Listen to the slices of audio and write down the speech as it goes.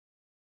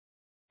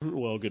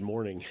Well, good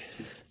morning.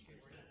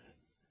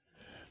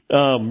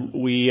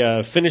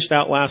 We finished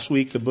out last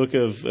week the book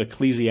of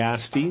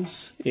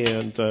Ecclesiastes,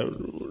 and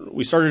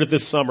we started it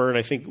this summer, and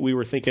I think we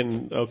were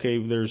thinking, okay,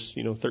 there's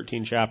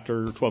 13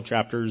 chapters, 12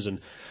 chapters, and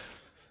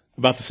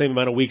about the same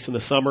amount of weeks in the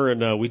summer,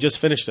 and we just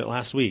finished it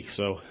last week,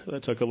 so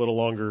that took a little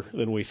longer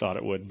than we thought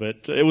it would,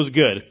 but it was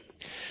good.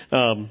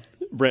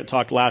 Brent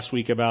talked last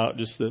week about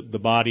just the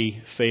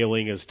body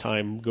failing as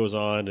time goes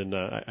on, and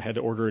I had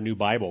to order a new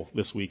Bible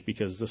this week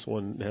because this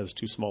one has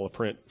too small a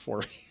print for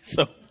me.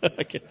 So,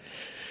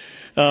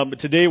 but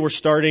today we're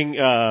starting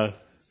 1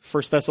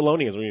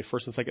 Thessalonians. We're going to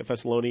 1 and 2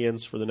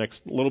 Thessalonians for the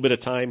next little bit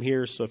of time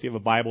here. So if you have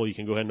a Bible, you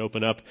can go ahead and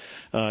open up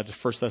to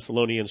 1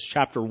 Thessalonians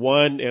chapter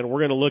 1, and we're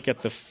going to look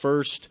at the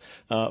first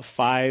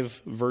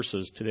 5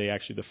 verses today,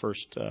 actually the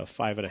first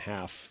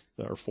 5.5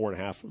 or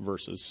 4.5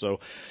 verses.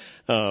 So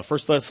 1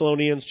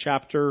 Thessalonians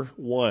chapter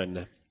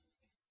 1.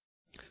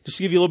 Just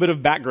to give you a little bit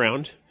of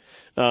background,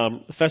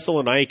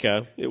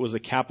 Thessalonica, it was the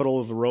capital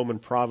of the Roman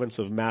province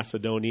of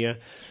Macedonia,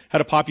 had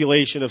a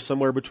population of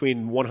somewhere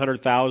between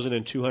 100,000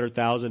 and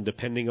 200,000,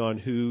 depending on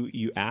who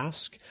you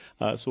ask.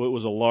 So it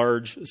was a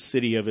large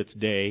city of its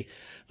day.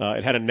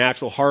 It had a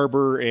natural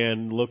harbor,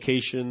 and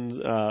locations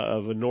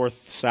of a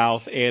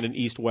north-south and an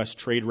east-west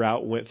trade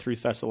route went through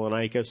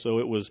Thessalonica, so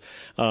it was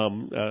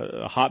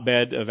a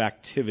hotbed of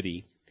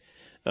activity.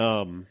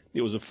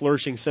 It was a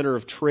flourishing center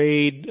of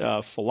trade,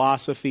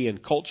 philosophy,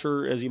 and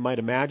culture, as you might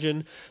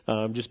imagine,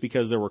 just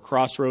because there were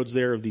crossroads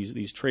there of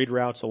these trade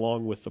routes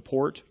along with the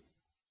port.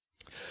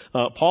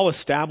 Paul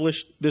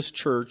established this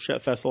church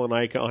at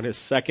Thessalonica on his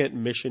second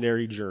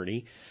missionary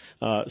journey,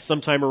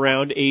 sometime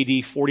around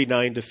AD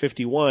 49 to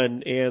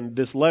 51, and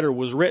this letter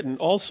was written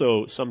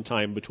also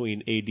sometime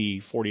between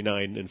AD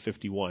 49 and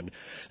 51.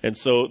 And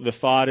so the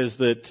thought is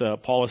that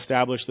Paul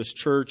established this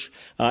church,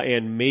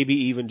 and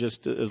maybe even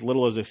just as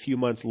little as a few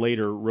months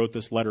later wrote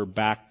this letter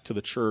back to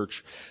the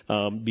church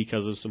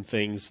because of some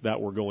things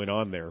that were going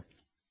on there.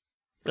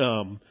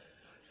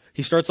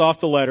 He starts off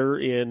the letter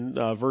in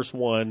verse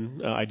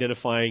 1,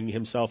 identifying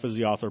himself as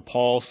the author,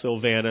 Paul,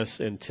 Silvanus,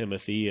 and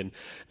Timothy. And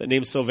the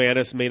name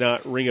Silvanus may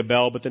not ring a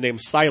bell, but the name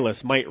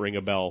Silas might ring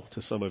a bell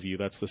to some of you.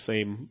 That's the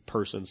same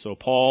person. So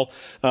Paul,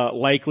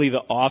 likely the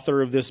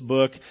author of this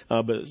book,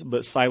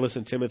 but Silas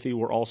and Timothy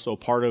were also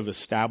part of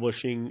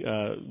establishing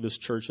this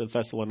church in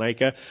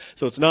Thessalonica.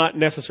 So it's not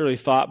necessarily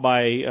thought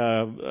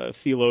by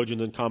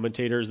theologians and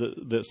commentators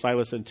that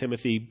Silas and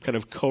Timothy kind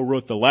of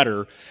co-wrote the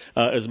letter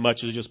as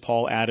much as just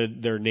Paul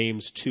added their names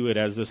to it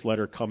as this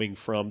letter coming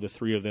from the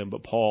three of them,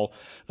 but Paul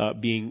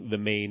being the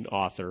main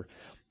author.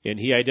 And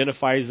he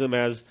identifies them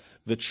as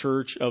the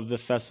church of the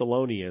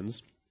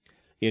Thessalonians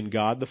in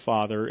God the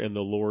Father and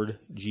the Lord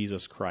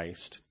Jesus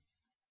Christ.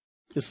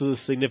 This is a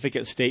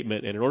significant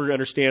statement, and in order to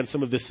understand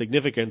some of this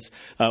significance,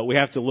 we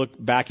have to look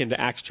back into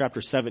Acts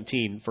chapter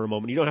 17 for a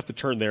moment. You don't have to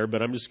turn there,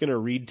 but I'm just going to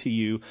read to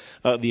you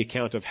the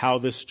account of how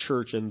this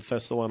church in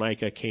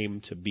Thessalonica came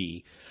to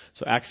be.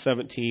 So Acts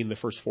 17, the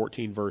first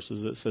 14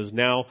 verses, it says,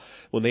 "Now,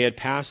 when they had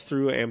passed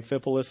through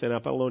Amphipolis and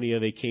Apollonia,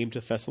 they came to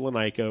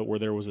Thessalonica, where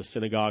there was a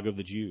synagogue of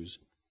the Jews.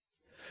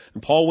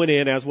 And Paul went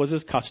in, as was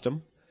his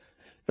custom,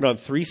 and on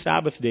 3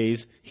 Sabbath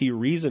days he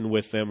reasoned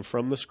with them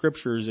from the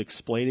Scriptures,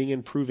 explaining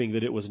and proving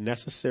that it was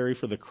necessary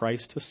for the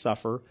Christ to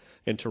suffer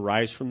and to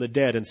rise from the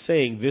dead, and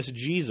saying, 'This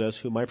Jesus,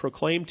 whom I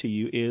proclaim to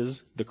you,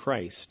 is the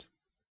Christ.'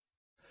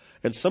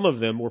 And some of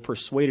them were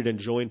persuaded and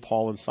joined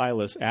Paul and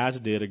Silas, as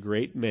did a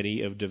great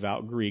many of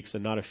devout Greeks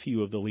and not a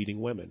few of the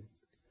leading women.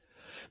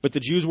 But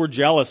the Jews were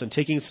jealous, and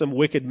taking some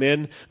wicked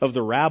men of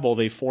the rabble,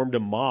 they formed a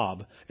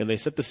mob, and they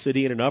set the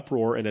city in an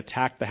uproar and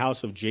attacked the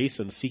house of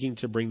Jason, seeking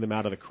to bring them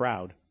out of the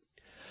crowd.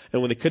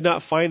 And when they could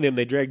not find them,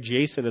 they dragged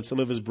Jason and some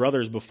of his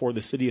brothers before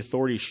the city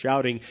authorities,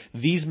 shouting,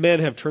 'These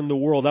men have turned the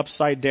world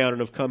upside down and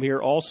have come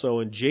here also,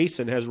 and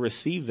Jason has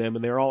received them,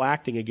 and they are all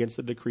acting against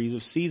the decrees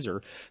of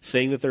Caesar,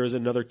 saying that there is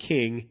another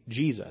king,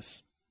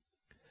 Jesus.'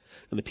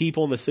 And the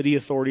people and the city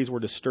authorities were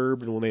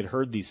disturbed, and when they had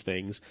heard these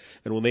things,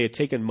 and when they had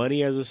taken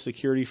money as a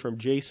security from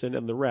Jason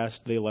and the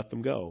rest, they let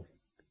them go.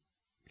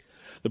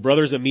 The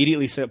brothers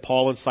immediately sent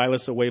Paul and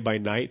Silas away by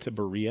night to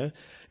Berea,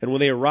 and when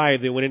they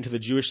arrived, they went into the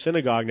Jewish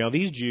synagogue. Now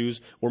these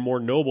Jews were more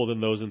noble than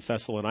those in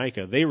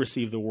Thessalonica. They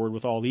received the word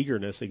with all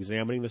eagerness,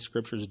 examining the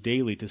Scriptures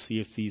daily to see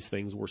if these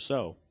things were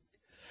so.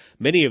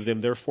 Many of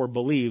them therefore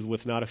believed,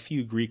 with not a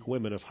few Greek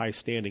women of high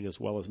standing as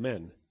well as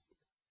men.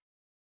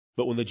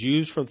 But when the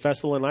Jews from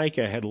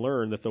Thessalonica had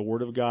learned that the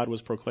word of God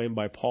was proclaimed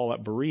by Paul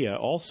at Berea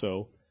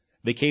also,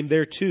 they came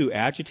there too,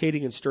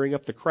 agitating and stirring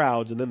up the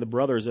crowds, and then the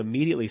brothers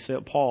immediately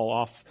sent Paul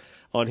off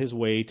on his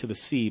way to the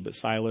sea, but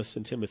Silas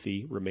and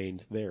Timothy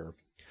remained there."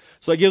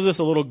 So that gives us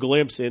a little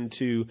glimpse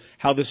into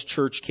how this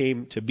church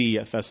came to be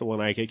at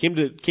Thessalonica. It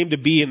came to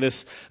be in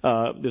this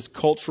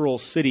cultural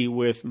city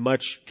with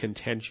much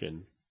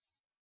contention.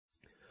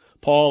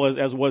 Paul,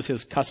 as was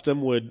his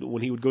custom,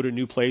 when he would go to a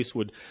new place,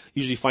 would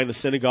usually find the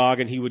synagogue,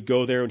 and he would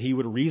go there and he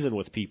would reason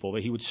with people,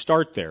 that he would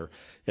start there.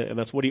 And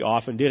that's what he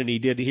often did. And he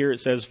did here, it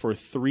says, for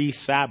 3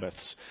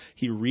 Sabbaths,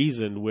 he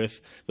reasoned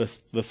with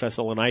the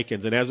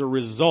Thessalonians. And as a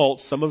result,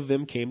 some of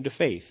them came to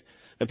faith.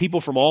 And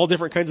people from all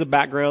different kinds of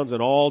backgrounds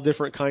and all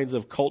different kinds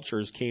of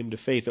cultures came to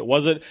faith. It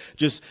wasn't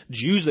just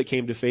Jews that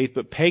came to faith,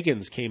 but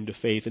pagans came to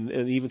faith. And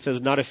it even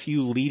says not a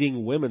few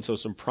leading women, so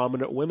some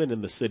prominent women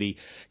in the city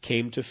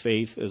came to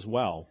faith as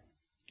well.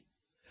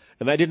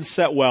 And that didn't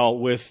set well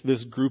with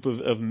this group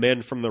of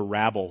men from the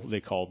rabble, they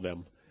called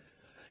them.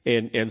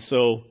 And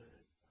so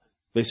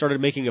they started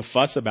making a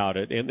fuss about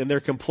it. And their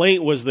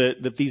complaint was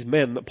that these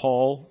men, that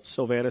Paul,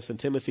 Silvanus, and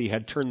Timothy,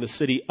 had turned the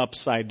city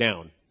upside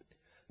down.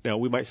 Now,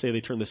 we might say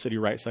they turned the city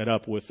right side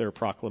up with their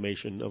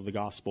proclamation of the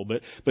gospel,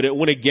 but it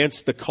went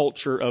against the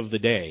culture of the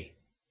day.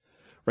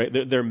 Right?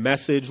 Their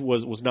message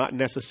was not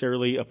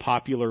necessarily a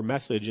popular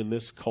message in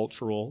this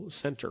cultural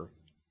center.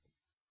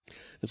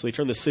 And so they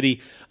turned the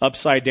city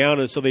upside down,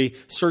 and so they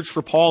searched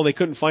for Paul, and they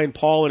couldn't find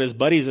Paul and his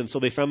buddies, and so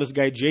they found this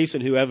guy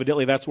Jason, who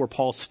evidently that's where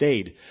Paul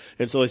stayed.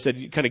 And so they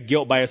said, kind of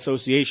guilt by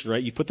association,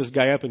 right? You put this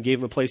guy up and gave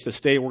him a place to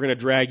stay, we're going to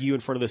drag you in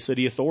front of the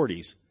city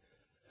authorities.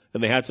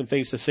 And they had some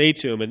things to say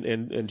to him,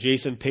 and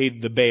Jason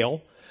paid the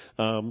bail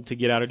to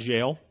get out of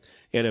jail.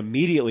 And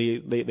immediately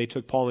they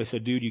took Paul and they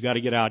said, dude, you got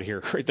to get out of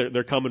here. Right?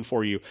 They're coming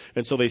for you.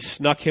 And so they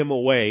snuck him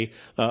away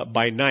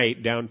by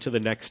night down to the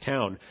next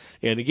town.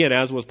 And again,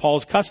 as was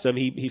Paul's custom,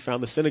 he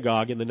found the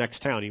synagogue in the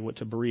next town. He went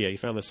to Berea. He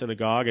found the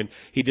synagogue, and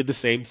he did the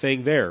same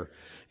thing there.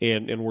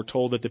 And we're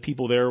told that the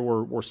people there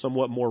were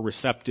somewhat more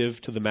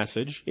receptive to the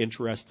message,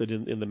 interested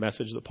in the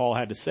message that Paul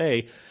had to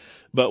say.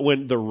 But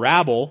when the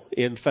rabble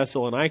in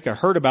Thessalonica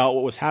heard about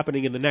what was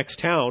happening in the next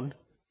town,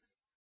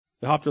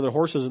 they hopped on their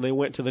horses and they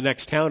went to the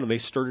next town, and they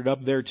stirred it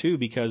up there too,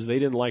 because they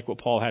didn't like what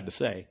Paul had to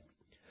say.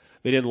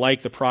 They didn't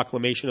like the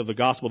proclamation of the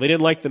gospel. They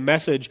didn't like the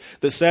message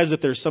that says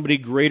that there's somebody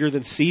greater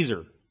than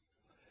Caesar.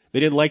 They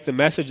didn't like the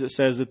message that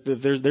says that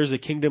there's a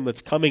kingdom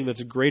that's coming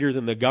that's greater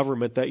than the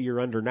government that you're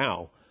under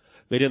now.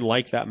 They didn't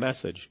like that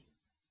message.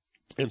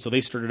 And so they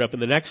stirred it up in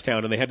the next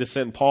town, and they had to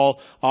send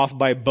Paul off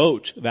by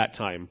boat that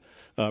time.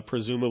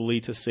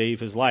 Presumably to save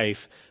his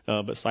life,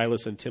 but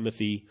Silas and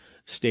Timothy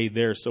stayed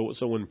there. So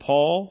when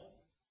Paul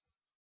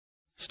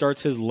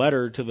starts his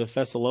letter to the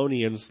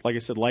Thessalonians, like I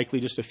said, likely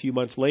just a few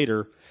months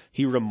later,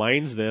 he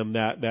reminds them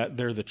that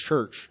they're the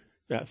church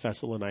at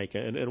Thessalonica.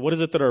 And what is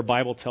it that our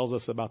Bible tells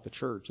us about the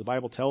church? The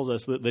Bible tells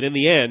us that in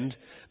the end,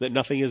 that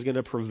nothing is going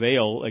to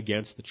prevail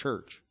against the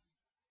church.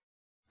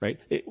 Right?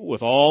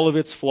 With all of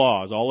its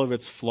flaws, all of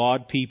its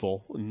flawed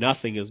people,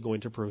 nothing is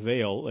going to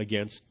prevail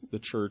against the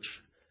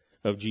church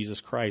of Jesus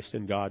Christ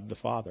and God the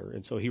Father.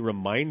 And so he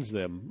reminds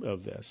them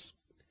of this,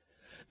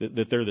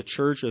 that they're the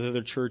church, that they're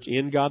the church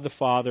in God the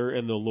Father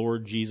and the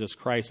Lord Jesus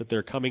Christ, that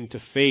they're coming to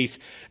faith,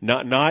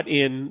 not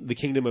in the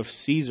kingdom of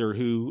Caesar,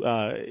 who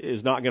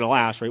is not going to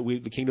last, right?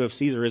 The kingdom of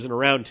Caesar isn't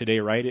around today,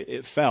 right?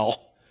 It fell.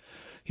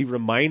 He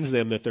reminds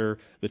them that they're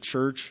the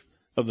church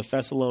of the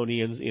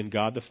Thessalonians in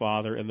God the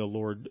Father and the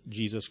Lord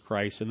Jesus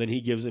Christ. And then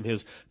he gives them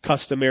his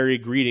customary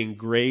greeting,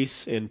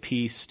 grace and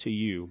peace to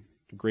you.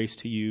 Grace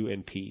to you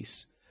and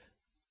peace.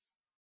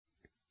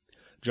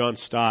 John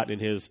Stott, in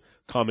his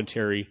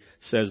commentary,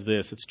 says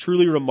this: it's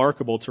truly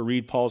remarkable to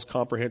read Paul's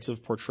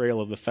comprehensive portrayal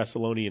of the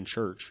Thessalonian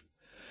church.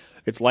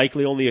 It's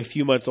likely only a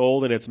few months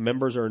old, and its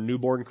members are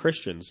newborn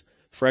Christians,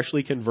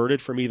 freshly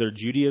converted from either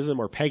Judaism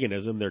or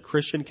paganism. Their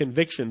Christian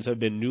convictions have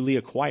been newly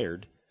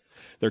acquired.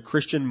 Their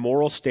Christian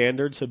moral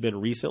standards have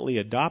been recently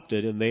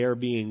adopted, and they are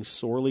being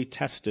sorely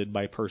tested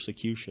by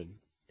persecution.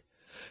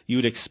 You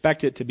would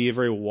expect it to be a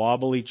very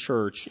wobbly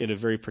church in a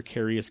very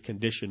precarious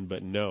condition,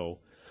 but no.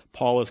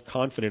 Paul is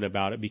confident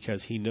about it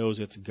because he knows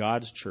it's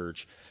God's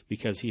church,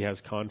 because he has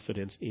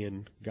confidence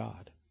in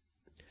God.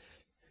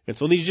 And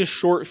so in these just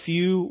short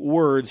few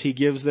words, he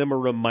gives them a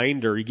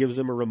reminder. He gives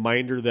them a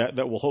reminder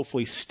that will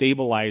hopefully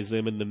stabilize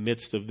them in the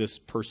midst of this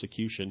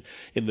persecution,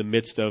 in the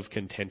midst of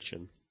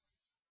contention.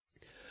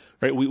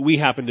 Right? We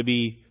happen to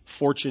be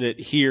fortunate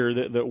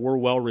here that we're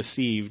well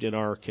received in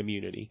our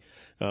community.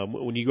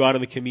 When you go out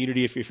in the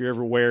community, if you're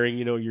ever wearing,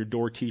 your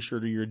door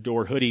T-shirt or your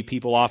door hoodie,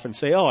 people often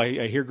say, "Oh,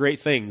 I hear great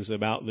things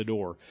about the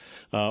door,"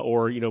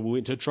 or we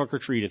went to trunk or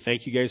treat. And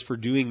thank you guys for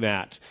doing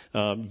that.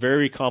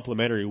 Very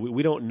complimentary.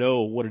 We don't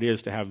know what it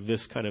is to have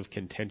this kind of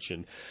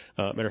contention.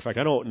 Matter of fact,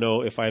 I don't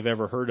know if I've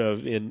ever heard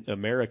of in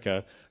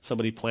America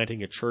somebody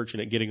planting a church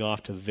and it getting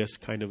off to this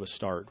kind of a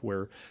start,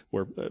 where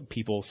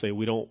people say,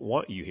 "We don't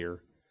want you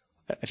here."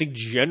 I think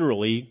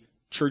generally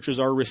churches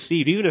are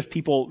received. Even if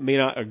people may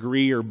not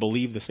agree or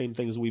believe the same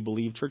things we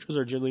believe, churches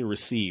are generally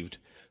received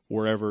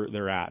wherever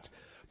they're at.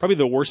 Probably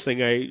the worst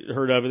thing I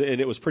heard of,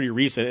 and it was pretty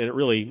recent, and it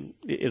really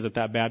isn't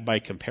that bad by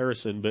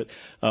comparison, but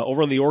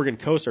over on the Oregon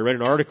coast, I read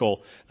an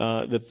article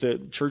that the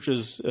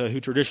churches who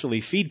traditionally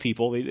feed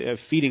people, they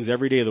have feedings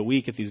every day of the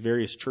week at these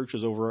various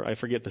churches over, I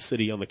forget the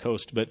city on the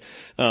coast, but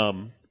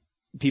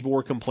people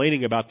were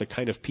complaining about the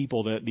kind of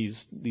people that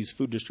these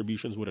food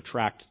distributions would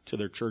attract to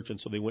their church, and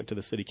so they went to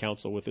the city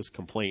council with this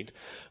complaint,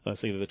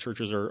 saying that the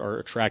churches are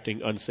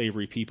attracting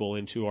unsavory people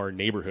into our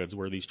neighborhoods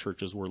where these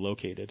churches were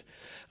located.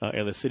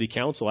 And the city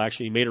council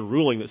actually made a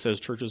ruling that says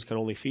churches can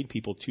only feed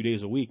people 2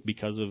 days a week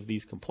because of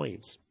these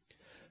complaints.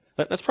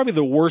 That's probably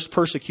the worst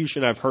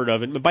persecution I've heard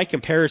of. And by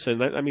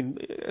comparison,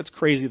 it's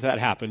crazy that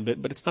happened,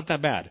 but it's not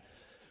that bad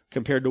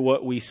compared to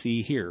what we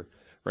see here.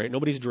 Right?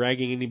 Nobody's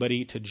dragging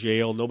anybody to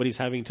jail. Nobody's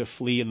having to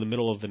flee in the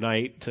middle of the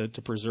night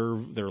to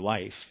preserve their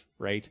life,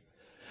 right?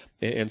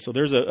 And so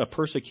there's a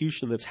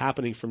persecution that's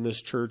happening from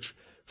this church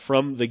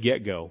from the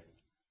get-go.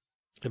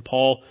 And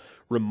Paul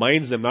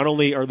reminds them, not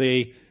only are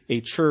they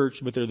a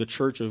church, but they're the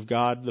church of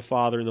God the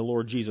Father and the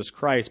Lord Jesus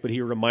Christ, but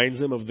he reminds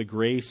them of the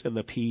grace and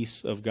the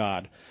peace of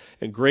God.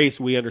 And grace,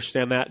 we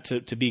understand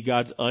that to be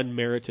God's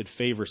unmerited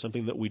favor,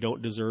 something that we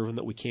don't deserve and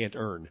that we can't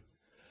earn.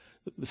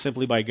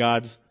 Simply by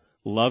God's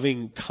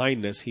loving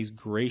kindness, he's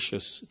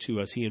gracious to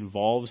us. He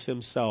involves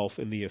himself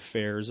in the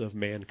affairs of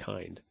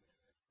mankind.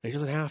 And he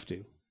doesn't have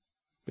to,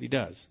 but he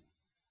does.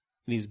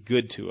 And he's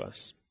good to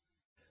us.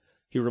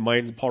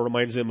 Paul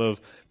reminds them of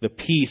the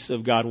peace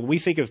of God. When we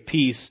think of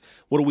peace,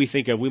 what do we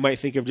think of? We might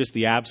think of just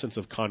the absence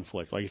of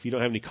conflict. Like if you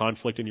don't have any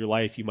conflict in your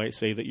life, you might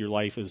say that your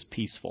life is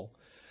peaceful.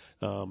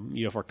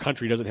 If our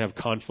country doesn't have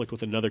conflict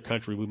with another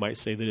country, we might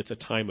say that it's a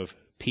time of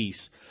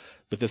peace.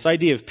 But this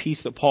idea of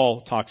peace that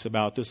Paul talks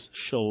about, this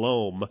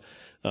shalom,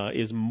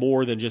 is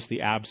more than just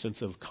the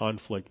absence of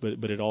conflict,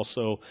 but it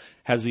also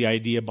has the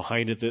idea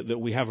behind it that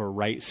we have a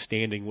right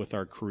standing with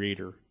our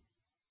Creator,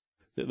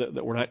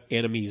 that we're not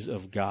enemies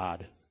of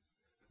God,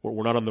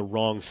 we're not on the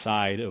wrong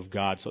side of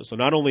God. So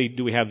not only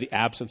do we have the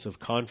absence of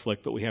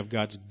conflict, but we have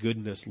God's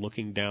goodness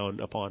looking down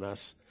upon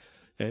us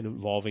and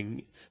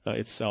involving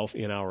itself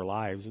in our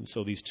lives. And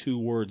so these two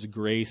words,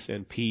 grace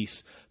and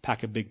peace,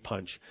 pack a big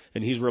punch.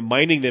 And he's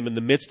reminding them in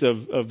the midst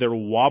of their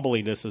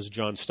wobbliness, as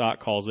John Stott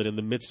calls it, in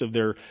the midst of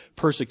their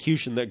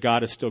persecution, that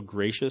God is still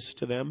gracious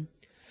to them.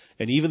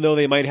 And even though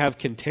they might have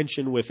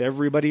contention with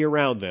everybody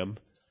around them,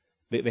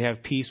 they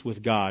have peace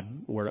with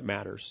God where it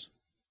matters,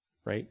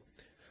 right?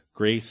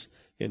 Grace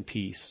and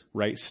peace,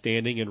 right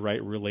standing and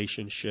right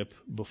relationship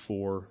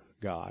before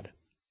God.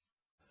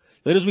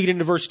 Then as we get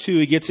into verse 2,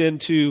 he gets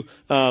into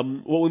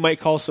what we might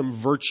call some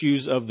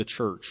virtues of the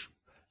church.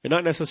 And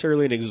not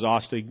necessarily an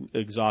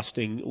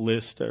exhaustive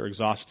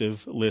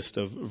list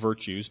of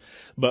virtues,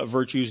 but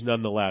virtues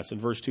nonetheless. In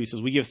verse 2 he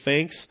says, we give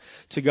thanks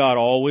to God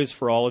always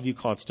for all of you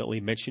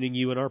constantly, mentioning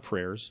you in our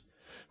prayers,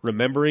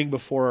 remembering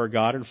before our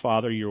God and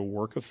Father your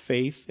work of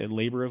faith and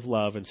labor of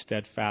love and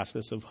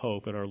steadfastness of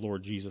hope in our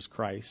Lord Jesus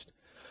Christ.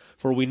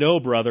 For we know,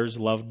 brothers,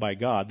 loved by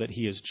God, that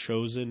he has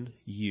chosen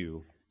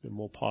you. And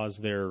we'll pause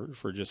there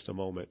for just a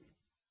moment.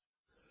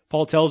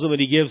 Paul tells them that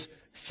he gives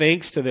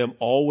thanks to them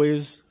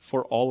always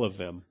for all of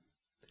them.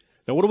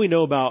 Now, what do we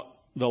know about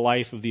the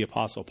life of the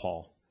Apostle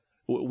Paul?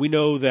 We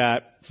know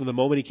that from the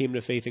moment he came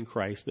to faith in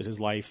Christ, that his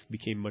life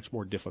became much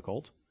more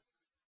difficult.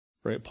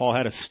 Right? Paul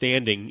had a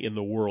standing in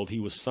the world. He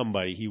was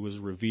somebody. He was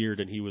revered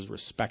and he was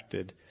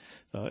respected.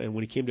 And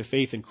when he came to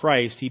faith in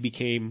Christ, he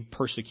became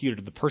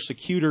persecuted. The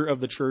persecutor of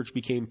the church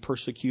became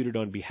persecuted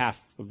on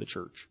behalf of the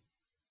church.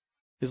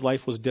 His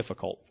life was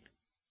difficult.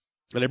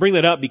 And I bring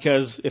that up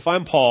because if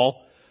I'm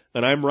Paul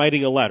and I'm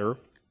writing a letter,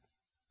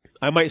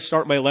 I might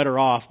start my letter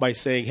off by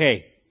saying,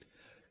 hey,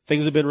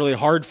 things have been really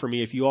hard for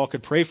me. If you all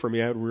could pray for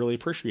me, I would really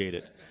appreciate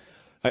it.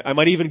 I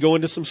might even go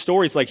into some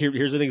stories like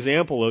here's an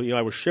example of,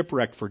 I was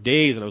shipwrecked for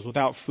days and I was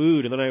without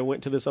food, and then I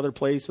went to this other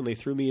place and they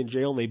threw me in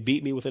jail and they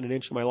beat me within an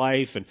inch of my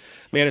life, and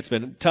man, it's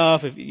been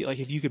tough. If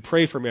you could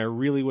pray for me, I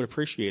really would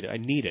appreciate it. I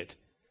need it.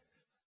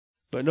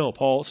 But no,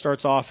 Paul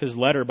starts off his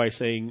letter by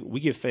saying,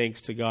 we give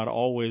thanks to God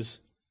always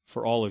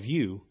for all of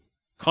you,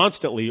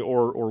 constantly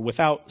or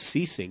without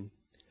ceasing,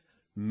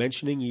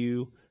 mentioning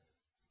you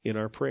in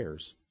our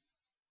prayers.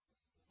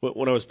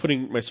 When I was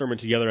putting my sermon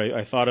together,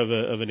 I thought of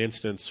an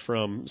instance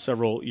from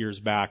several years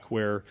back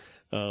where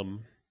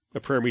a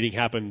prayer meeting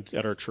happened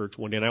at our church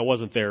one day, and I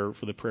wasn't there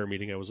for the prayer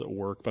meeting. I was at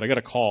work, but I got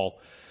a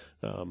call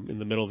in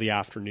the middle of the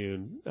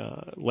afternoon,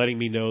 letting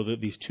me know that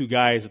these two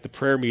guys at the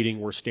prayer meeting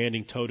were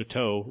standing toe to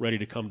toe, ready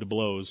to come to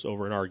blows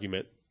over an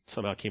argument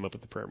somehow came up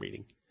at the prayer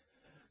meeting.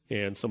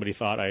 And somebody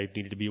thought I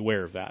needed to be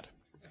aware of that.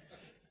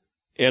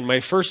 And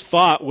my first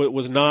thought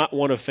was not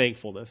one of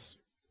thankfulness.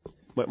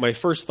 My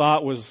first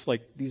thought was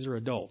like, these are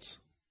adults.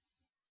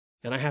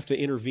 And I have to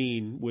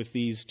intervene with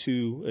these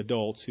two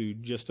adults who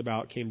just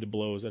about came to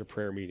blows at a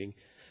prayer meeting.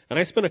 And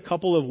I spent a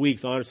couple of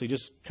weeks, honestly,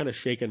 just kind of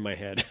shaking my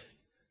head.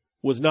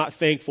 Was not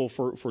thankful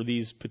for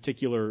these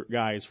particular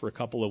guys for a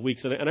couple of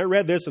weeks. And I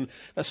read this, and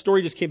that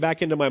story just came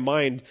back into my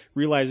mind,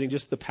 realizing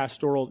just the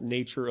pastoral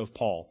nature of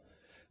Paul.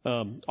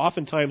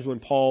 Oftentimes when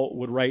Paul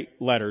would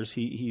write letters,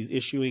 he's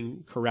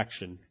issuing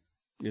correction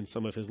in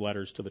some of his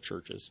letters to the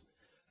churches.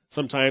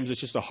 Sometimes it's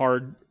just a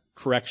hard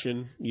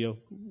correction. You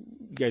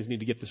guys need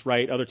to get this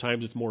right. Other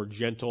times it's more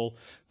gentle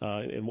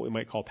and what we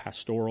might call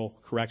pastoral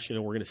correction.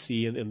 And we're going to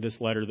see in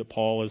this letter that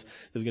Paul is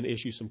going to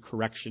issue some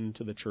correction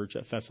to the church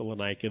at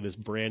Thessalonica, this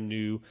brand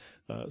new,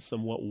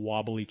 somewhat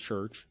wobbly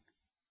church.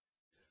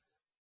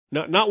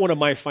 Not one of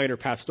my finer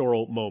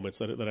pastoral moments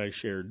that I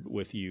shared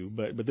with you,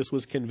 but this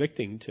was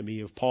convicting to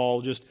me of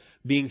Paul just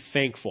being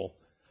thankful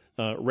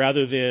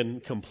rather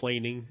than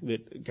complaining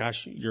that,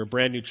 gosh, you're a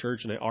brand new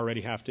church and I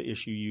already have to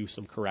issue you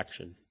some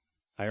correction.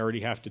 I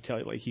already have to tell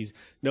you,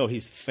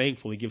 he's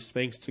thankful. He gives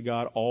thanks to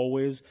God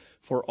always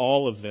for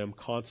all of them,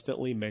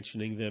 constantly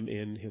mentioning them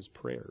in his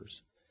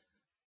prayers.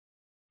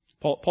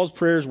 Paul's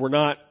prayers were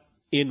not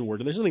inward,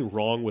 and there's nothing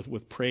wrong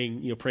with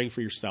praying, praying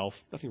for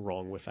yourself. Nothing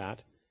wrong with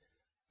that.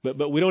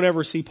 But we don't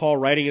ever see Paul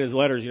writing in his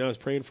letters, I was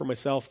praying for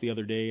myself the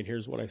other day, and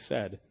here's what I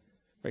said.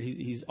 Right?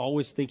 He's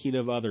always thinking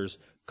of others,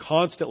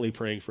 constantly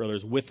praying for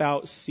others,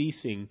 without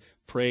ceasing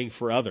praying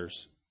for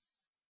others.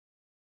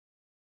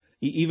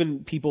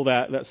 Even people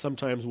that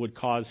sometimes would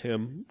cause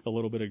him a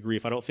little bit of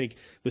grief. I don't think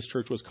this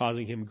church was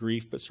causing him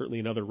grief, but certainly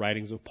in other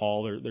writings of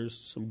Paul, there's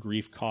some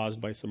grief caused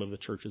by some of the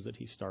churches that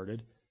he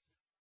started.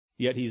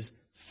 Yet he's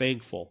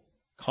thankful,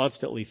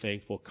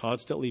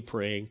 constantly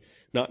praying,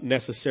 not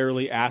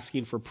necessarily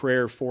asking for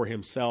prayer for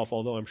himself,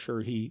 although I'm sure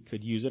he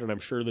could use it, and I'm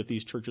sure that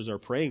these churches are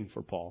praying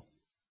for Paul.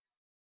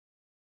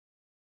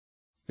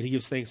 But he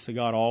gives thanks to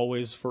God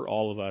always for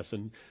all of us.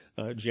 And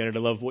Janet, I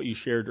love what you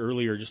shared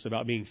earlier just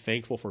about being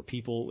thankful for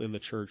people in the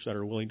church that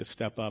are willing to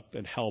step up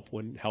and help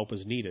when help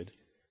is needed.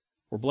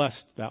 We're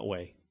blessed that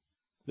way,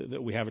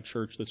 that we have a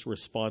church that's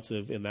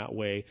responsive in that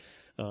way.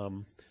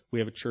 We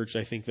have a church,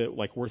 I think, that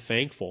we're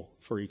thankful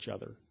for each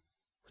other.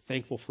 We're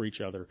thankful for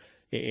each other.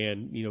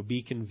 And,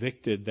 be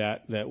convicted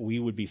that we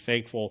would be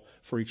thankful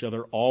for each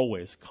other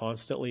always,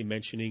 constantly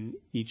mentioning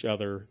each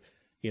other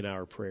in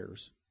our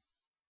prayers.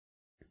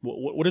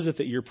 What is it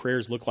that your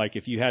prayers look like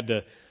if you had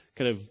to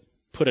kind of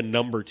put a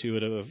number to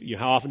it of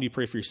how often do you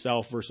pray for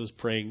yourself versus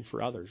praying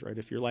for others, right?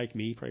 If you're like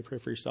me, pray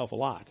for yourself a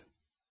lot.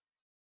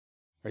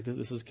 Right?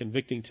 This is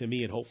convicting to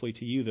me and hopefully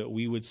to you that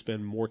we would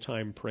spend more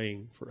time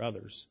praying for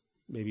others,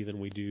 maybe than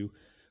we do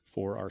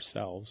for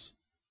ourselves.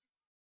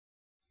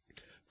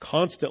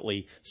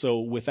 Constantly,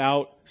 so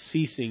without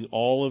ceasing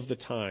all of the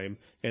time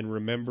and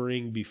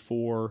remembering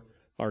before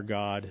our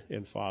God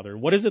and Father.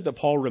 What is it that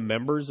Paul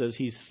remembers as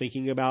he's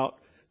thinking about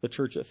the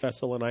church at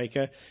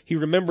Thessalonica? He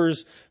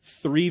remembers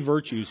 3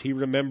 virtues. He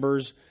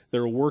remembers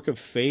their work of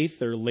faith,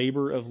 their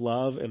labor of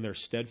love, and their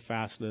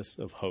steadfastness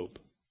of hope.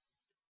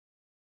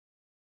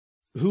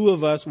 Who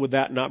of us would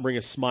that not bring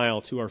a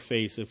smile to our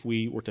face if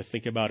we were to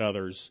think about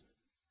others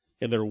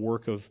and their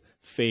work of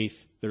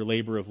faith, their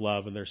labor of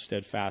love, and their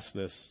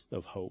steadfastness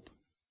of hope?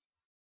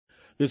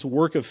 This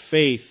work of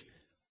faith,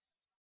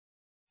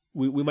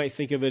 we might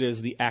think of it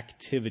as the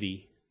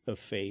activity of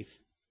faith.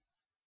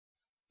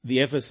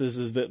 The emphasis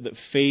is that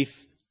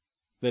faith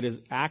that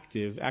is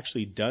active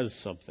actually does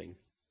something.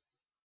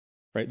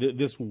 Right?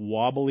 This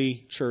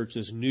wobbly church,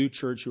 this new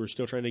church who are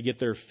still trying to get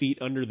their feet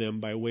under them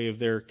by way of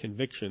their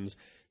convictions,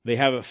 they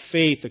have a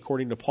faith,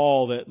 according to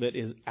Paul, that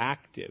is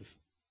active.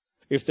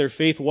 If their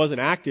faith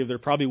wasn't active, there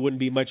probably wouldn't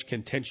be much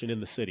contention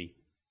in the city.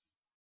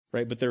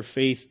 Right? But their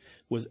faith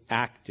was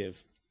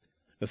active.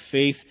 A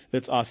faith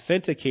that's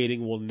authentic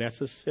will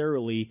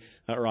necessarily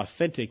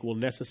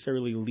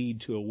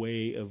lead to a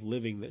way of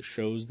living that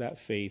shows that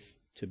faith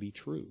to be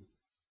true.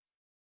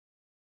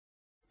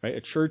 Right?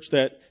 A church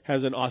that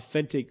has an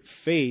authentic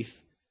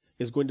faith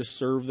is going to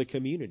serve the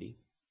community.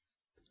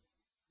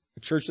 A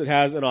church that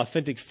has an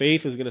authentic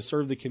faith is going to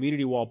serve the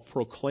community while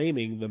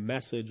proclaiming the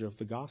message of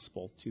the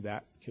gospel to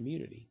that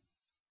community.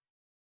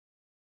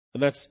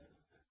 And that's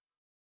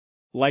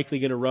likely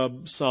going to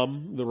rub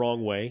some the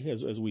wrong way,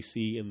 as we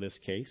see in this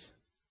case.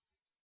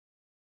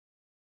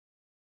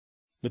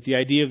 But the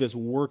idea of this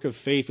work of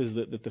faith is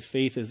that the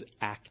faith is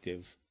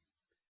active.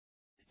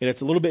 And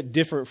it's a little bit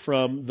different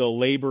from the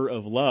labor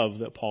of love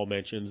that Paul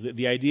mentions.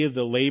 The idea of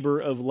the labor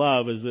of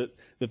love is that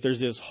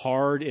there's this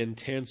hard,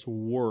 intense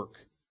work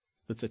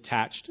that's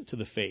attached to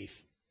the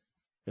faith.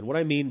 And what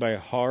I mean by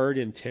hard,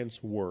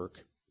 intense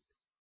work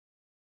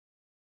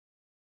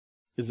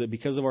is that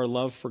because of our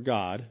love for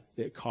God,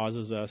 it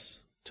causes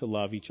us to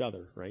love each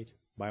other, right?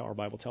 Our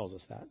Bible tells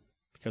us that.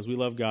 Because we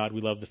love God,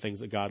 we love the things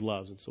that God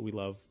loves, and so we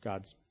love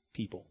God's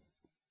people.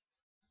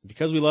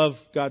 Because we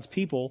love God's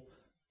people,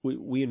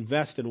 we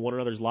invest in one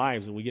another's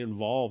lives and we get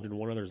involved in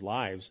one another's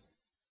lives.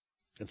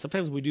 And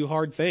sometimes we do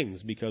hard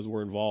things because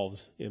we're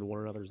involved in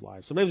one another's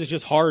lives. Sometimes it's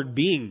just hard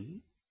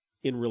being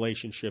in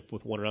relationship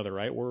with one another,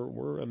 right?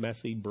 We're a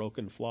messy,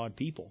 broken, flawed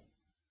people.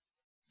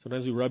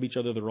 Sometimes we rub each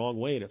other the wrong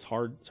way, and it's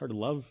hard to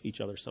love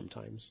each other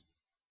sometimes.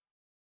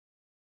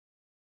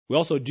 We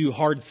also do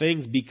hard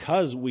things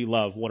because we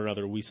love one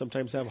another. We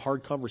sometimes have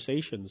hard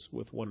conversations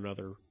with one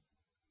another,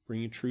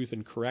 bringing truth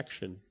and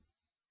correction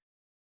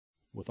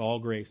with all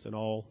grace and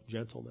all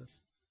gentleness.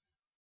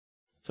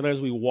 Sometimes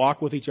we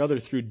walk with each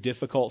other through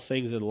difficult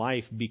things in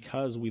life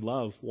because we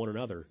love one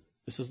another.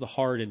 This is the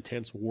hard,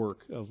 intense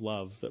work of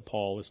love that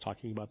Paul is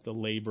talking about, the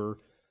labor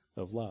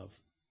of love.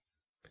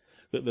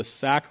 the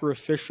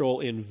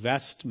sacrificial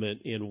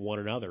investment in one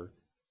another,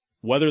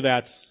 whether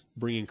that's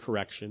bringing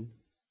correction,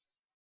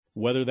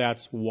 whether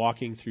that's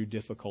walking through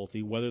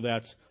difficulty, whether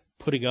that's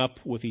putting up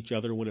with each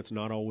other when it's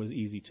not always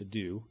easy to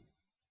do.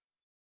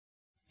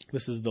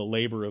 This is the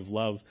labor of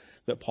love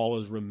that Paul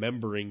is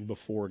remembering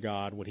before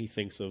God when he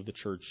thinks of the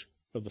church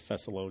of the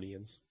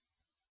Thessalonians.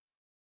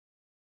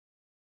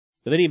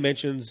 And then he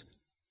mentions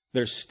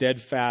their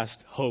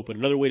steadfast hope. And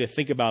another way to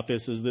think about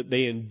this is that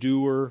they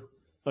endure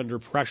under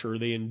pressure.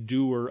 They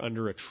endure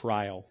under a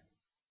trial.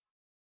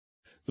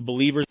 The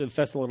believers in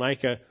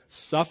Thessalonica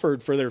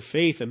suffered for their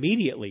faith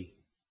immediately.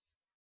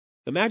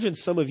 Imagine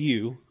some of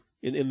you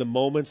in the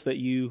moments that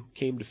you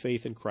came to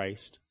faith in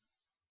Christ.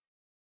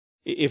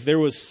 If there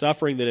was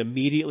suffering that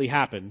immediately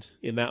happened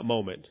in that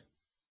moment,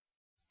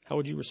 how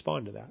would you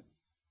respond to that?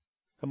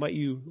 How might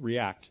you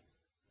react?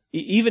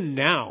 Even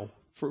now,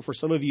 for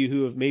some of you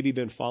who have maybe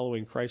been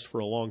following Christ for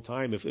a long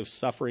time, if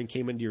suffering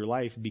came into your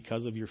life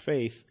because of your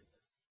faith,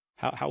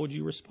 how would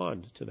you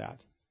respond to that?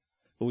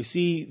 When we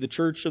see the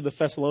church of the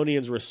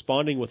Thessalonians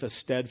responding with a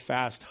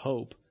steadfast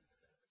hope,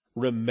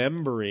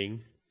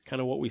 remembering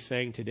kind of what we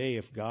sang today,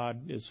 if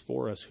God is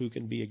for us, who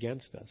can be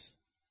against us?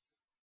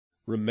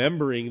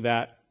 Remembering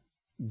that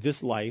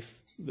this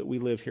life that we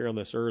live here on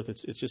this earth,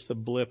 it's just a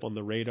blip on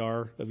the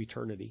radar of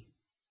eternity.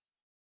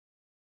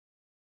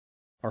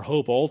 Our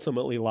hope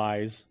ultimately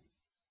lies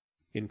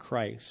in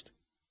Christ.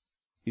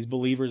 These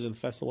believers in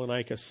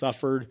Thessalonica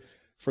suffered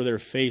for their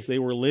faith. They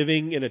were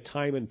living in a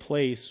time and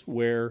place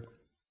where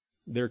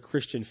their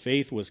Christian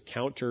faith was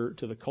counter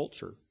to the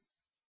culture.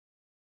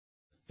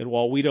 And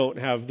while we don't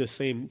have the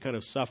same kind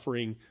of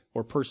suffering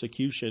or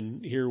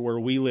persecution here where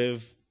we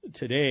live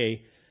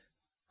today,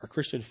 our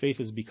Christian faith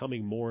is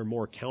becoming more and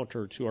more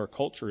counter to our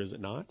culture, is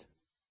it not?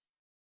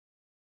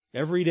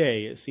 Every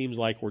day it seems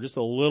like we're just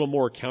a little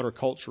more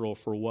countercultural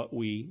for what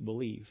we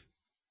believe.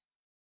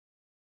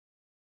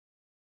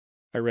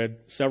 I read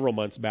several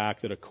months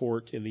back that a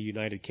court in the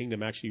United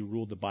Kingdom actually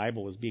ruled the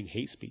Bible as being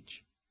hate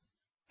speech,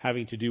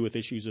 having to do with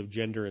issues of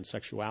gender and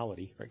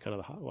sexuality, right? Kind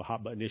of the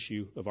hot button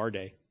issue of our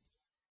day.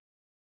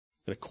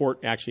 And a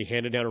court actually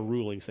handed down a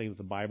ruling saying that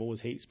the Bible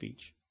was hate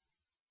speech.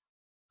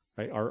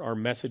 Right? Our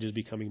message is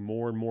becoming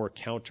more and more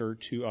counter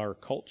to our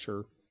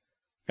culture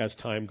as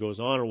time goes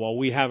on. And while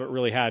we haven't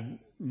really had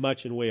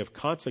much in way of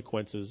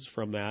consequences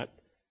from that,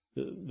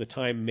 the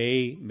time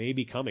may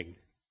be coming.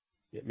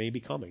 It may be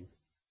coming.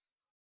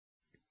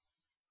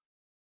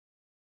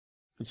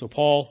 And so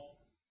Paul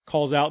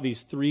calls out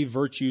these three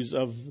virtues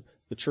of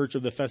the church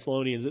of the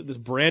Thessalonians, this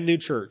brand new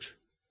church.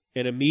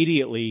 And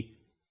immediately,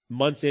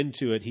 months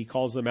into it, he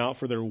calls them out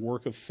for their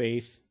work of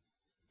faith,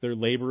 their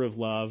labor of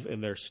love,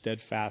 and their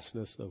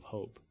steadfastness of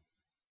hope.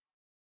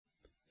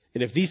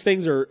 And if these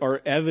things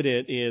are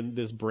evident in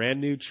this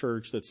brand new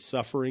church that's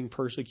suffering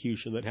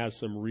persecution, that has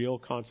some real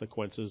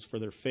consequences for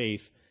their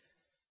faith,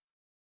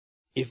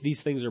 if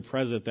these things are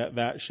present,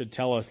 that should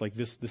tell us like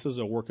this is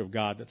a work of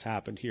God that's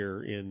happened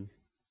here in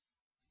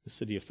the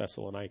city of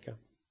Thessalonica.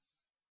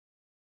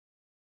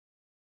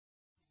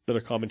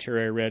 Another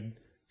commentary I read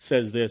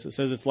says this. It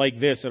says it's like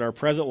this. In our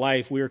present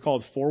life, we are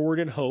called forward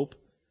in hope.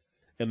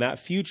 And that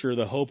future,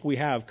 the hope we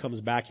have, comes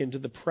back into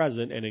the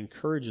present and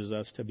encourages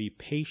us to be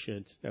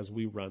patient as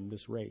we run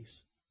this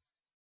race.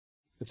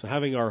 And so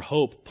having our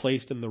hope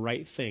placed in the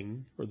right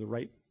thing or the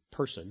right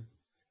person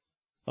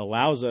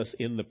allows us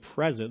in the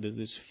present, there's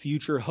this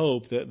future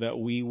hope that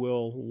we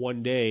will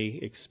one day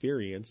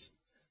experience.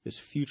 This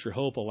future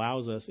hope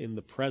allows us in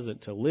the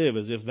present to live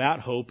as if that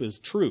hope is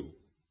true,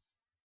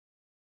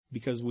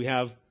 because we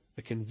have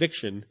a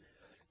conviction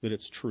that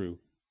it's true.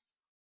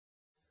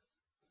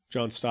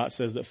 John Stott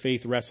says that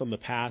faith rests on the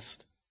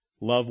past,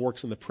 love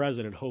works in the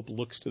present, and hope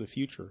looks to the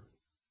future.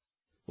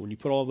 But when you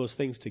put all those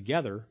things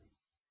together,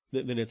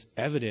 then it's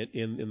evident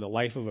in the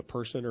life of a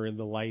person or in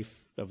the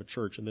life of a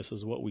church, and this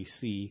is what we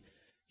see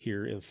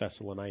here in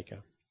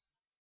Thessalonica.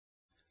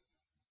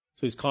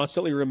 So he's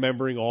constantly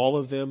remembering all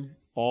of them,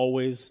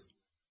 always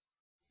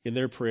in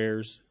their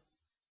prayers,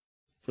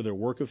 for their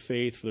work of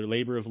faith, for their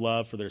labor of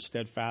love, for their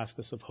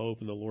steadfastness of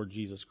hope in the Lord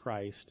Jesus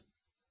Christ.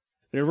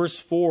 And in verse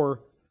 4,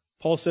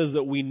 Paul says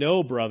that we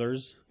know,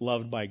 brothers,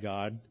 loved by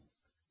God,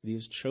 that he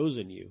has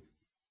chosen you.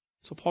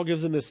 So Paul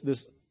gives them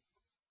this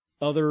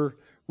other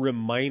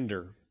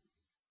reminder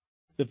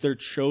that they're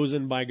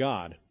chosen by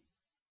God.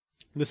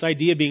 This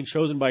idea of being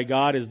chosen by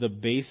God is the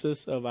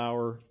basis of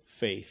our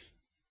faith.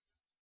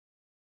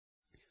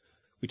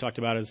 We talked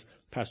about, as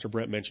Pastor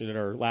Brent mentioned in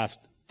our last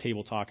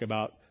table talk,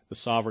 about the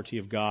sovereignty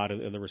of God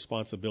and the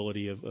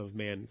responsibility of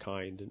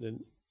mankind.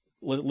 And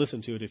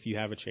listen to it if you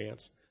have a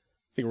chance.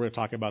 I think we're going to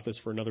talk about this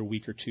for another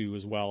week or two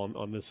as well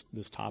on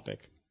this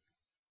topic.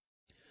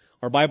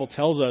 Our Bible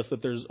tells us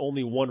that there's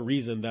only one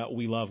reason that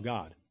we love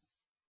God.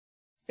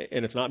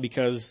 And it's not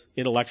because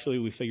intellectually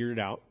we figured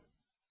it out.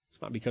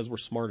 It's not because we're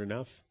smart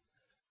enough.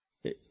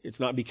 It's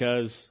not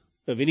because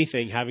of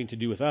anything having to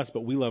do with us,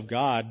 but we love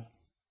God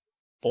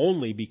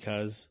only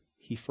because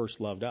he first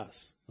loved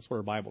us. That's what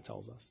our Bible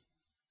tells us.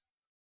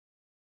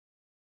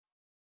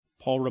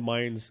 Paul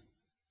reminds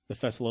the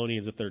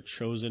Thessalonians that they're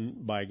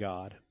chosen by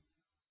God.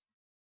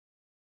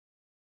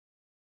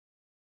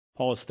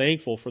 Paul is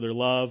thankful for their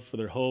love, for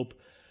their hope,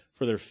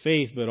 for their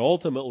faith, but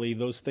ultimately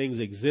those things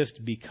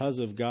exist because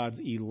of God's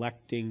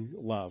electing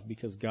love,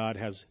 because God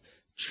has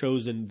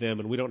chosen them,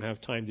 and we don't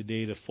have time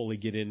today to fully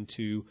get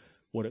into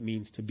what it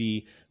means to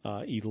be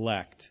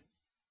elect.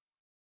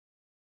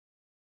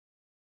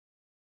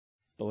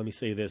 But let me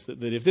say this,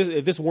 that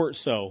if this weren't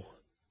so,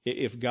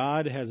 if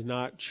God has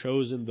not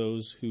chosen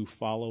those who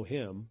follow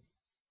him,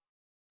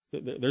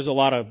 there's a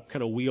lot of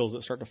kind of wheels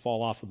that start to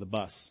fall off of the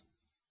bus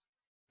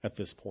at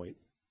this point.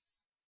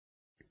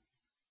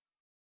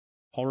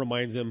 Paul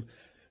reminds them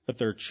that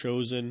they're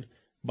chosen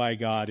by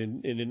God.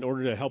 And in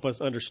order to help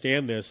us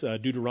understand this,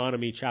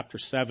 Deuteronomy chapter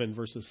 7,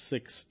 verses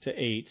 6 to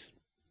 8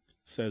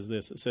 says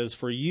this. It says,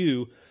 "For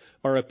you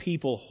are a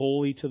people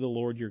holy to the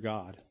Lord your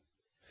God.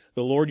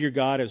 The Lord your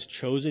God has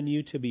chosen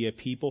you to be a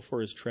people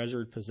for his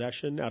treasured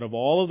possession out of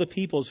all of the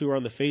peoples who are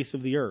on the face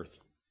of the earth.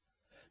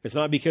 It's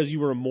not because you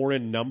were more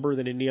in number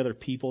than any other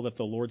people that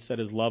the Lord set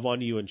his love on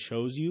you and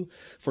chose you,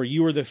 for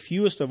you are the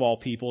fewest of all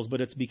peoples,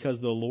 but it's because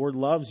the Lord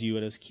loves you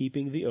and is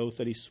keeping the oath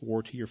that he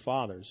swore to your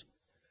fathers,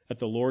 that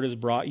the Lord has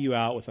brought you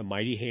out with a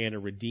mighty hand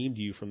and redeemed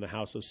you from the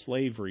house of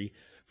slavery,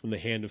 from the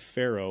hand of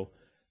Pharaoh,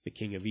 the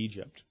king of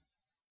Egypt."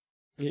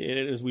 And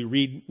as we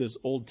read this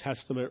Old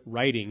Testament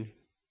writing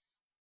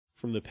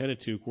from the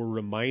Pentateuch, we're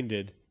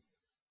reminded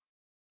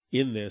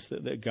in this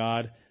that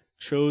God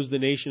chose the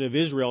nation of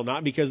Israel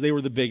not because they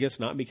were the biggest,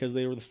 not because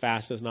they were the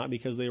fastest, not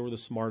because they were the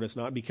smartest,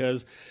 not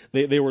because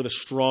they were the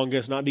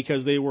strongest, not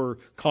because they were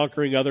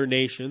conquering other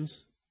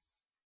nations.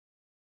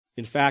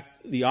 In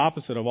fact, the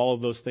opposite of all of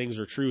those things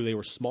are true. They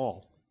were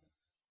small,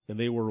 and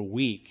they were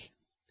weak,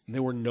 and they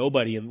were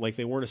nobody, and like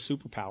they weren't a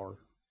superpower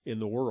in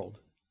the world.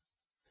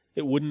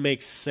 It wouldn't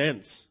make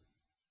sense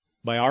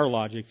by our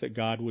logic that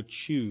God would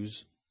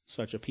choose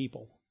such a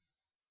people.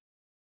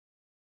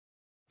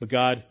 But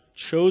God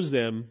chose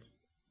them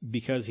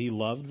because he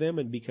loved them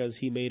and because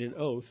he made an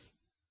oath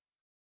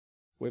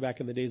way back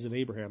in the days of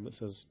Abraham that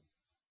says,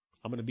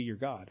 "I'm going to be your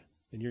God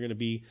and you're going to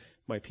be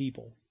my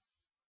people."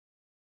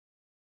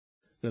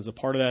 And as a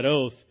part of that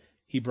oath,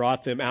 he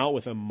brought them out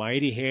with a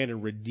mighty hand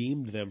and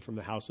redeemed them from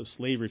the house of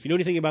slavery. If you know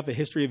anything about the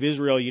history of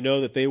Israel, you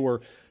know that they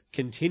were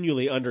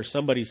continually under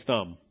somebody's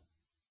thumb.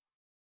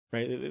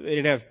 Right? They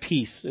didn't have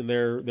peace in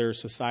their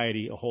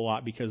society a whole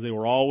lot because they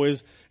were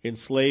always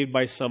enslaved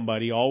by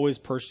somebody, always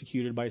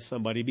persecuted by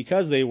somebody,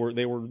 because they were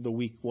the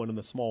weak one and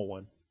the small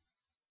one.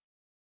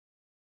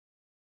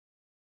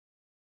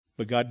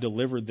 But God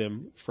delivered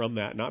them from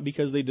that, not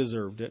because they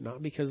deserved it,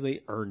 not because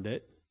they earned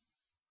it,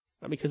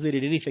 not because they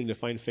did anything to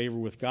find favor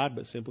with God,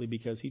 but simply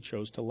because he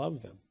chose to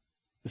love them.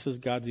 This is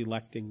God's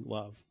electing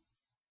love.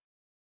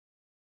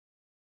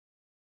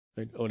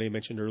 One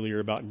mentioned earlier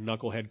about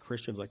knucklehead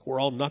Christians, like we're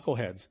all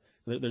knuckleheads.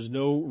 There's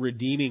no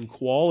redeeming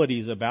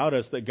qualities about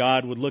us that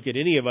God would look at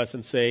any of us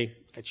and say,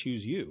 "I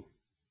choose you."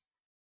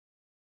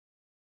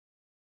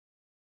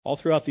 All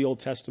throughout the Old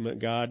Testament,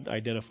 God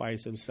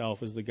identifies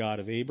himself as the God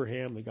of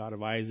Abraham, the God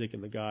of Isaac,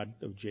 and the God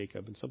of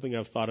Jacob. And something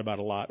I've thought about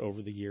a lot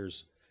over the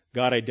years,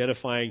 God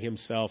identifying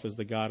himself as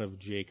the God of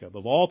Jacob.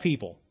 Of all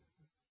people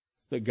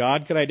that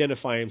God could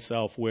identify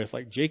himself with,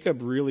 like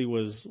Jacob really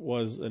was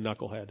a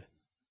knucklehead.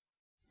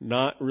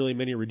 Not really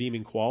many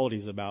redeeming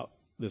qualities about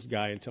this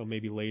guy until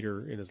maybe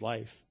later in his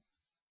life.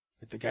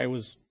 But the guy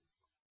was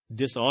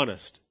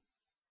dishonest.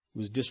 He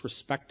was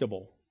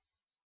disrespectable.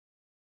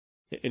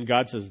 And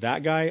God says,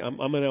 that guy, I'm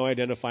going to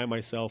identify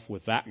myself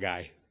with that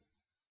guy.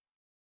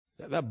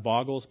 That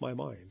boggles my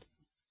mind.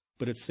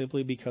 But it's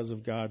simply because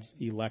of God's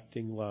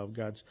electing love,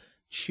 God's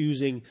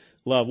choosing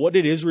love. What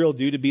did Israel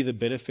do to be the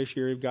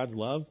beneficiary of God's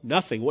love?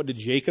 Nothing. What did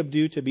Jacob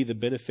do to be the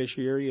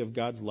beneficiary of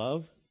God's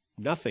love?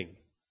 Nothing.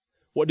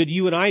 What did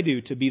you and I do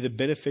to be the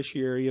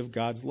beneficiary of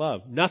God's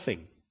love?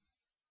 Nothing.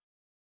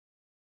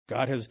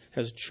 God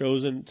has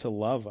chosen to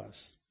love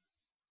us.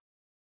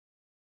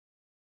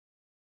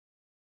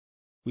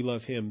 We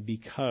love him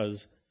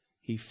because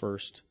he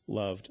first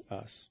loved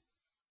us.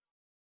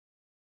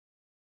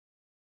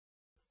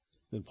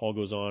 Then Paul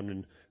goes on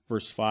in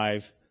verse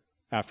 5,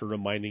 after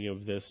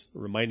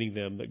reminding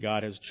them that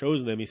God has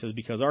chosen them. He says,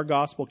 "Because our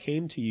gospel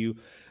came to you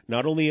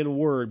not only in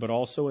word, but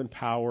also in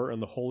power and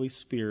the Holy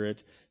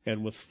Spirit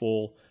and with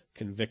full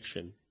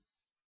conviction."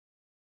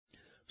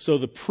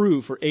 So a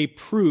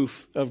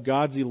proof of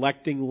God's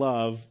electing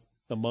love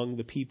among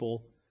the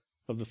people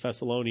of the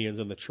Thessalonians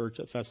and the church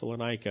at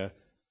Thessalonica,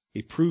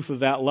 a proof of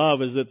that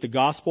love is that the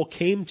gospel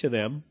came to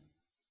them,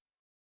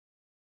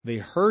 they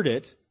heard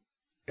it,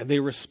 and they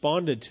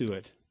responded to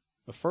it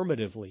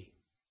affirmatively.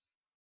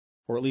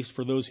 Or at least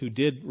for those who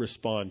did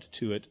respond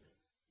to it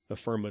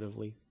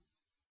affirmatively.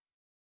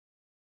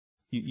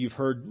 You've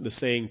heard the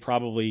saying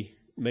probably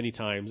many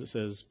times. It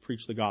says,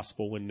 "Preach the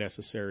gospel when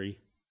necessary,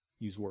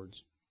 use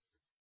words."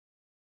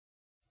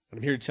 And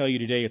I'm here to tell you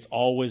today it's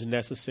always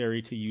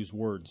necessary to use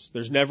words.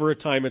 There's never a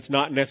time it's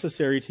not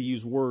necessary to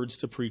use words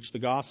to preach the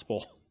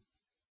gospel.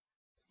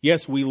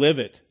 Yes, we live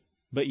it.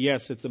 But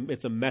yes,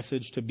 it's a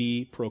message to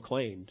be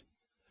proclaimed.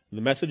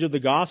 The message of the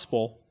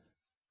gospel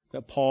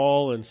that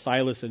Paul and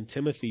Silas and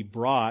Timothy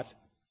brought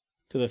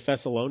to the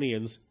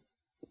Thessalonians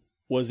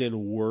was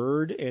in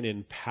word and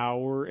in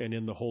power and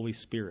in the Holy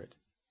Spirit.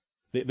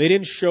 They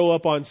didn't show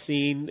up on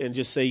scene and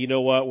just say, you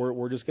know what,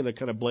 we're just going to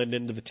kind of blend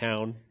into the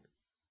town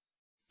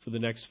for the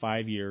next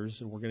 5 years,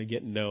 and we're going to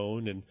get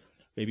known, and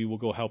maybe we'll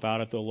go help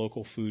out at the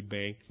local food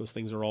bank. Those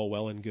things are all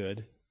well and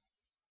good.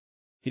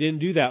 He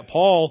didn't do that.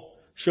 Paul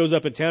shows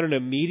up in town and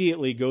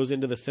immediately goes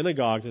into the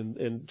synagogues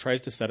and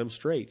tries to set them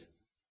straight.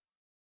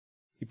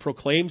 He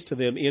proclaims to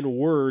them in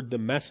word the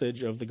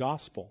message of the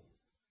gospel.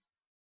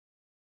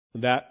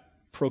 That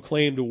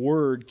proclaimed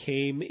word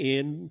came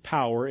in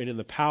power and in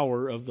the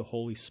power of the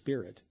Holy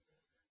Spirit.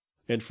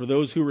 And for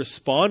those who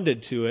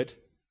responded to it,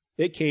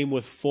 it came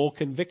with full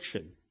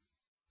conviction,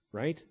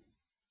 right?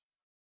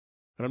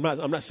 And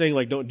I'm not saying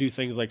like don't do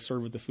things like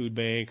serve at the food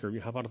bank or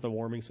help out at the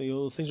warming. So,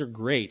 those things are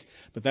great,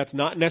 but that's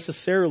not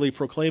necessarily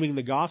proclaiming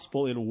the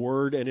gospel in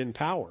word and in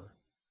power,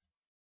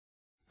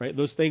 right?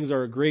 Those things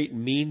are a great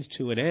means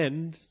to an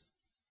end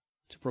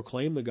to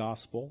proclaim the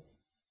gospel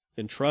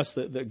and trust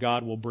that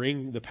God will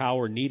bring the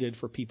power needed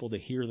for people to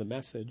hear the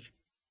message.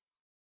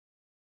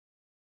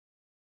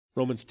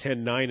 Romans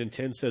 10:9 and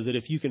 10 says that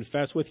if you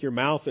confess with your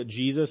mouth that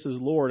Jesus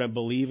is Lord and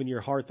believe in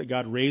your heart that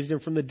God raised him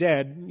from the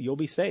dead, you'll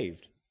be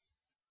saved.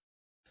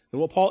 And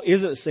what Paul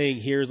isn't saying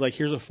here is like,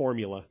 here's a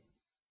formula,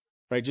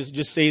 right?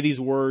 Just say these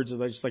words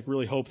and I just like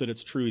really hope that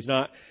it's true. He's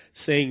not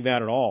saying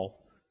that at all.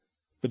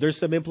 But there's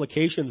some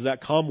implications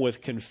that come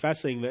with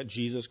confessing that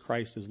Jesus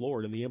Christ is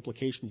Lord. And the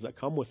implications that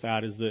come with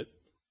that is that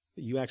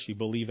you actually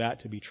believe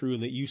that to be true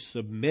and that you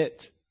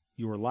submit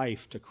your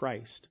life to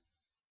Christ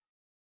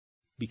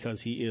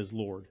because he is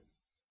Lord.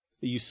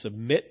 That you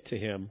submit to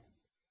him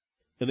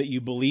and that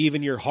you believe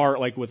in your heart,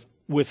 like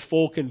with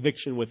full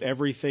conviction, with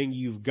everything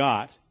you've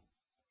got,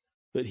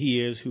 that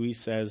he is who he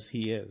says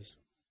he is.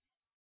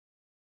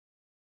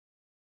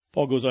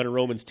 Paul goes on in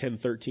Romans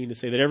 10:13 to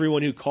say that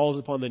everyone who calls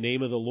upon the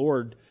name of the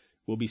Lord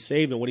will be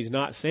saved. And what he's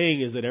not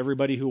saying is that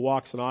everybody who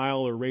walks an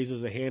aisle or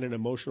raises a hand in an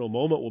emotional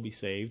moment will be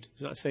saved.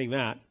 He's not saying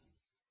that.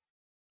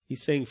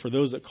 He's saying for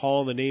those that call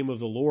on the name of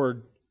the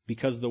Lord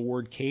because the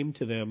word came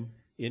to them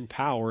in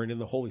power and in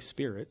the Holy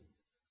Spirit,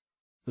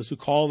 those who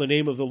call on the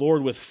name of the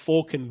Lord with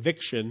full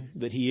conviction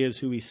that he is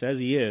who he says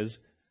he is,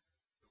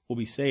 will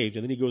be saved.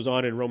 And then he goes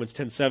on in Romans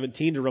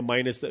 10:17 to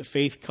remind us that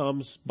faith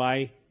comes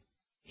by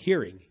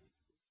hearing,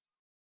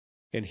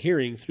 and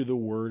hearing through the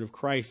word of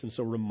Christ. And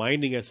so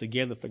reminding us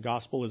again that the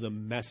gospel is a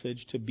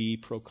message to be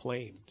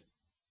proclaimed.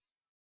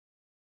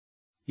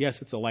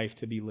 Yes, it's a life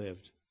to be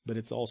lived, but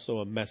it's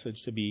also a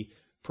message to be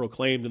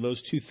proclaimed. And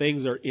those two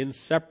things are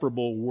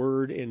inseparable,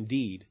 word and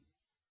deed.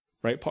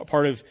 Right?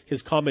 Part of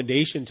his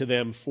commendation to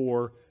them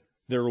for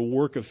their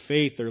work of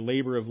faith, their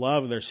labor of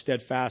love, and their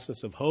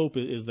steadfastness of hope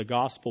is the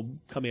gospel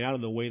coming out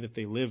in the way that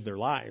they live their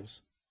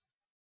lives.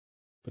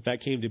 But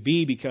that came to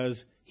be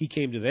because he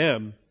came to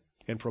them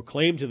and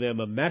proclaimed to them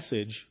a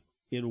message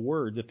in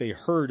word that they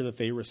heard and that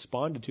they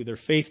responded to. Their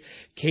faith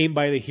came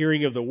by the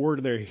hearing of the word,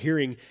 and their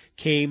hearing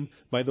came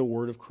by the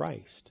word of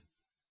Christ.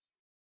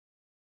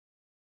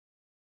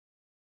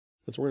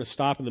 And so we're going to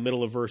stop in the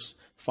middle of verse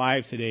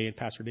 5 today, and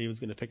Pastor David's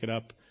going to pick it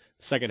up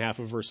the second half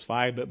of verse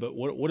 5. But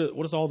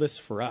what is all this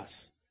for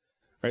us?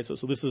 Right?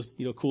 So this is,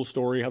 a cool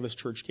story how this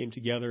church came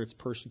together. It's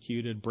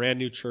persecuted, brand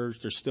new church.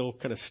 They're still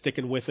kind of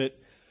sticking with it.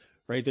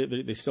 Right?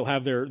 They still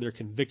have their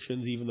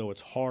convictions, even though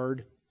it's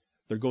hard.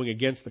 They're going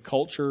against the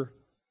culture.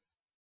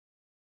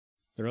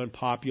 They're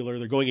unpopular.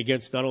 They're going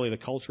against not only the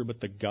culture, but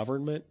the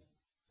government.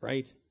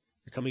 Right?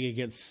 They're coming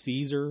against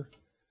Caesar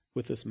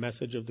with this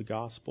message of the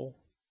gospel.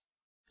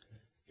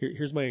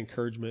 Here's my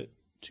encouragement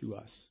to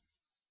us.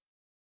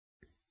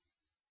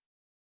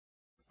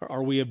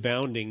 Are we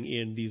abounding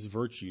in these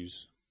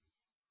virtues?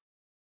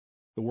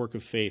 The work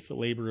of faith, the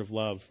labor of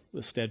love,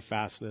 the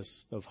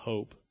steadfastness of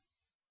hope,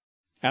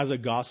 as a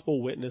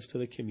gospel witness to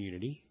the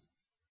community?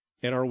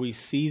 And are we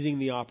seizing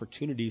the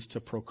opportunities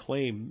to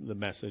proclaim the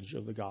message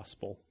of the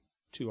gospel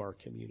to our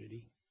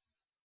community?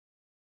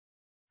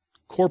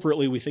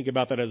 Corporately, we think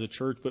about that as a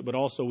church, but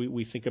also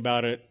we think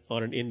about it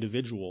on an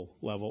individual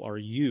level. Are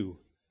you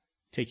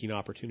taking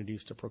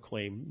opportunities to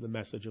proclaim the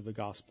message of the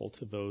gospel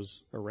to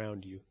those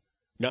around you?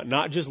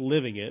 Not just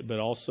living it, but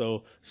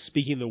also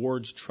speaking the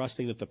words,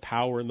 trusting that the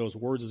power in those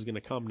words is going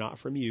to come not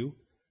from you,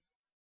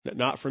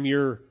 not from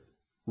your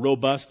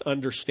robust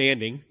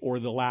understanding or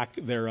the lack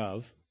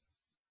thereof.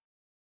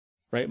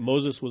 Right?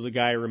 Moses was a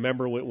guy,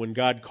 remember when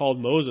God called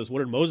Moses, what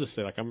did Moses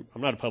say? Like, I'm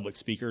not a public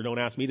speaker. Don't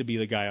ask me to be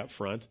the guy up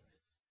front.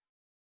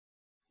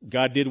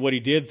 God did what he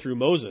did through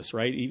Moses,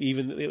 right?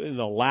 Even in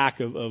the lack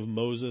of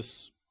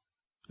Moses'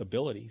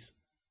 abilities.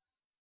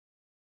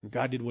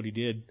 God did what he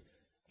did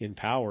in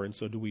power. And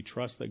so do we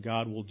trust that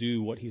God will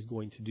do what he's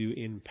going to do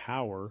in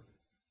power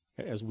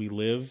as we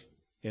live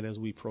and as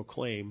we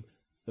proclaim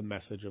the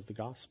message of the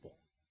gospel?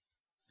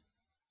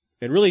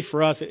 And really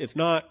for us, it's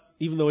not,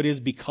 even though it is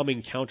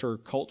becoming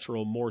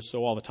countercultural more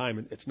so all the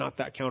time, it's not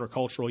that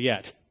countercultural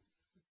yet.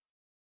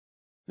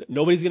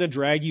 Nobody's going to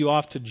drag you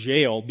off to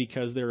jail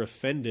because they're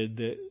offended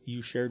that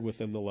you shared with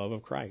them the love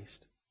of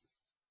Christ.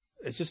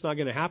 It's just not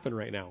going to happen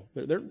right now.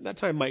 That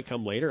time might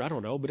come later, I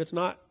don't know, but it's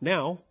not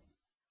now.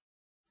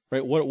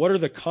 Right? What are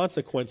the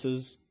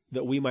consequences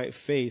that we might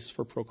face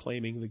for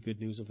proclaiming the good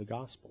news of the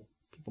gospel?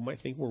 People might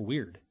think we're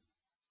weird.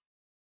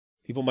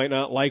 People might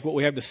not like what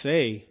we have to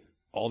say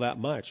all that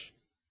much.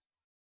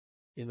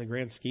 In the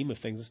grand scheme of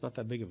things, it's not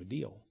that big of a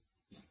deal.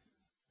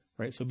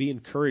 Right? So be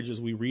encouraged as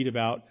we read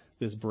about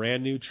this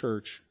brand new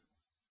church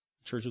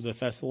of the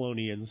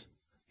Thessalonians,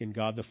 in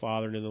God the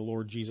Father and in the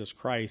Lord Jesus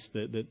Christ,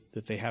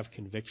 that they have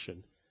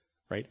conviction.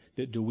 Right?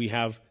 Do we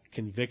have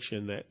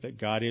conviction that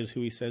God is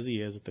who he says he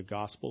is, that the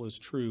gospel is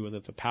true, and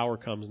that the power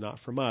comes not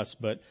from us,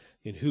 but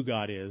in who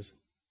God is,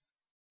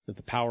 that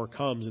the power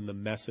comes in the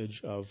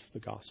message of the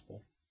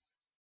gospel.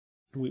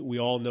 We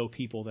all know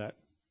people that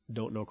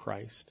don't know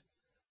Christ.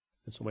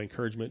 And so my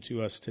encouragement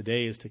to us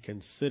today is to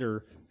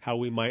consider how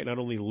we might not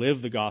only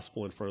live the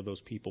gospel in front of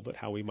those people, but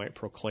how we might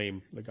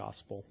proclaim the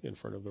gospel in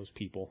front of those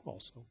people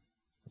also.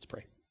 Let's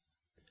pray.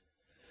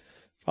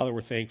 Father,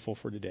 we're thankful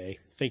for today.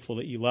 Thankful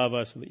that you love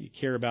us and that you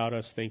care about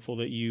us. Thankful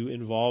that you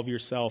involve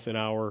yourself in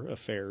our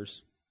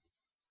affairs.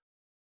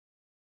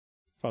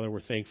 Father, we're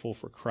thankful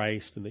for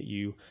Christ and that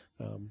you,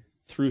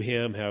 through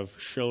him, have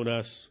shown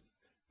us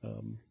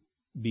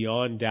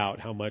beyond doubt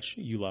how much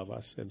you love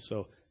us. And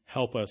so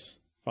help us,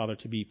 Father,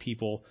 to be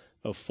people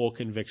of full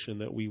conviction,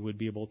 that we would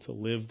be able to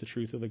live the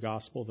truth of the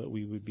gospel, that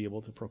we would be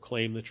able to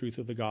proclaim the truth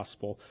of the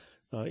gospel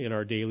in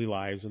our daily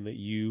lives, and that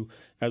you,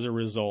 as a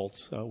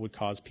result, would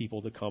cause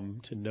people to come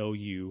to know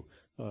you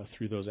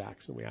through those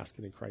acts. And we ask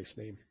it in Christ's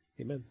name.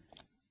 Amen.